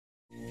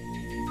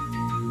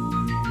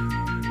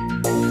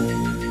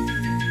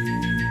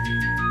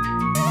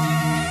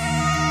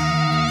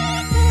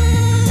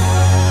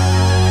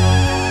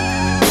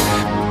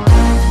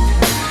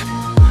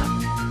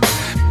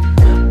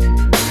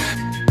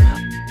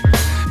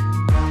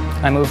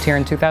I moved here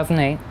in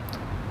 2008,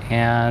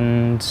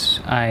 and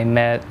I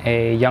met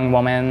a young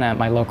woman at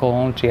my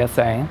local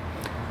GSA.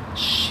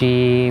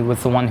 She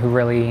was the one who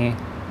really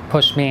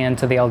pushed me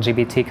into the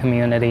LGBT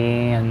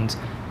community and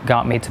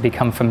got me to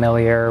become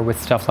familiar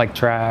with stuff like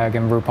drag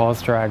and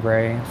RuPaul's Drag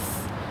Race.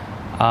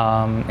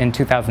 In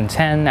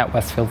 2010 at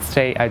Westfield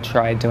State, I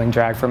tried doing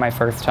drag for my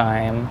first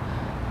time.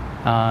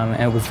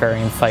 It was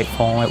very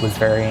insightful. It was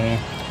very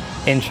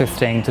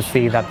interesting to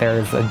see that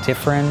there's a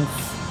difference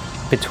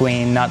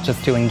between not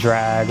just doing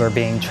drag or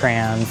being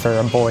trans or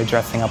a boy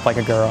dressing up like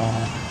a girl.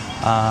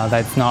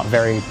 That's not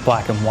very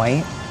black and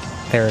white.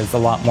 There's a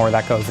lot more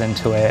that goes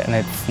into it, and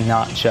it's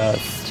not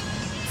just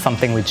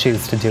something we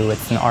choose to do,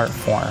 it's an art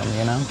form,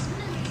 you know?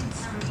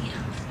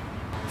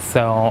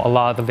 So a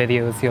lot of the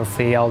videos you'll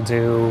see, I'll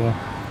do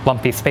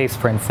Lumpy Space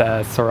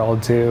Princess, or I'll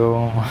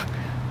do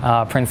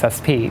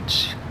Princess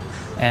Peach.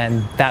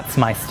 And that's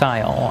my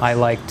style. I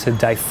like to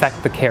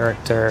dissect the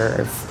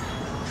characters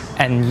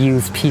and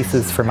use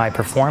pieces for my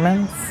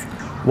performance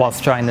while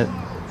striving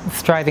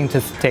to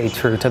stay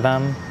true to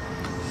them.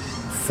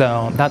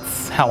 So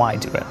that's how I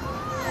do it.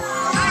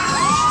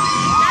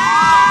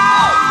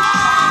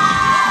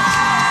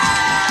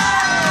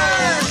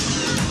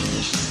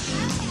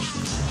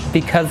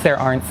 Because there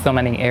aren't so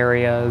many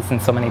areas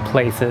and so many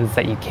places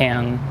that you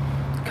can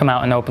come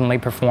out and openly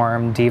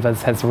perform,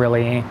 Divas has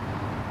really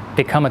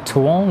become a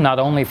tool, not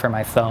only for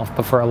myself,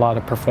 but for a lot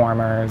of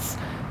performers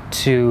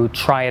to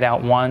try it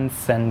out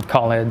once and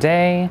call it a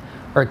day,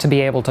 or to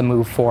be able to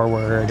move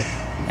forward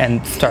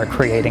and start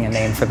creating a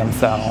name for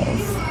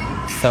themselves.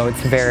 So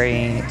it's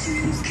very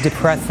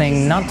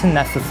depressing not to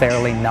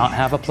necessarily not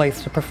have a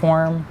place to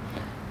perform,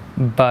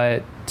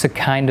 but to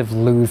kind of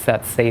lose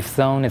that safe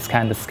zone is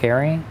kind of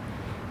scary.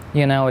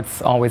 You know,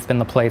 it's always been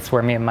the place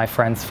where me and my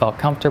friends felt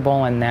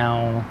comfortable, and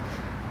now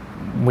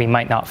we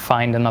might not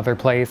find another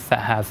place that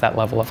has that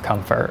level of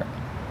comfort.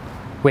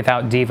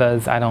 Without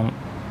Divas, I don't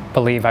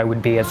believe I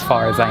would be as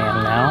far as I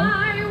am now,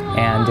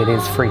 and it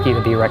is freaky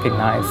to be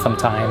recognized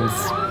sometimes,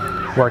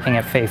 working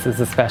at Faces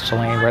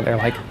especially, where they're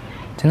like,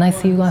 "Didn't I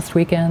see you last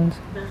weekend?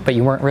 But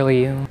you weren't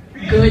really you."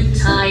 Good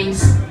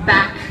times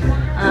back,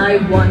 I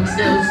want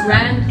those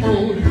grand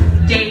old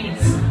days.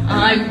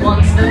 I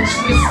want the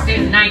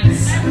twisted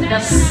nights, the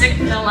sick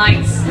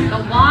delights,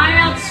 the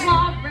wild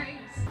soirees.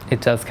 It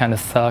does kind of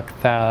suck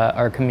that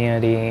our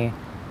community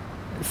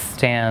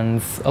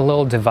stands a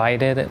little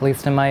divided, at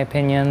least in my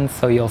opinion.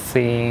 So you'll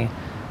see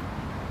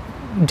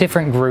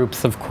different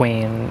groups of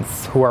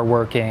queens who are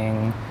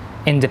working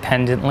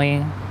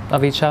independently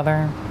of each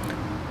other.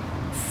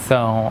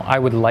 So I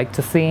would like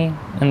to see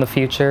in the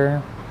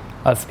future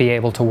us be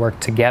able to work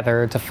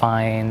together to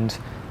find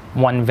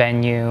one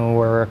venue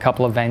or a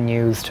couple of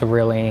venues to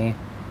really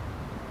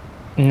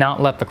not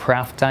let the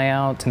craft die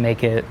out, to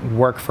make it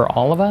work for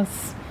all of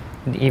us,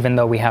 even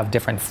though we have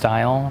different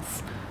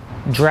styles.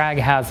 Drag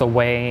has a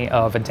way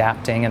of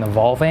adapting and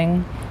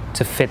evolving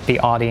to fit the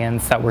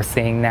audience that we're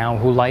seeing now,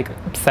 who like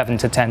 7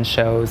 to 10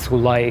 shows, who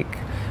like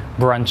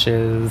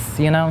brunches,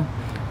 you know?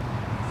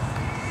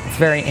 It's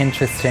very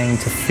interesting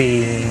to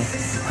see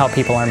how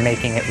people are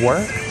making it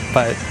work,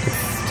 but it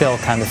still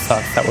kind of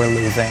sucks that we're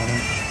losing,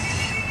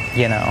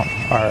 you know,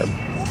 our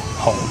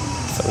home,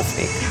 so to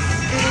speak.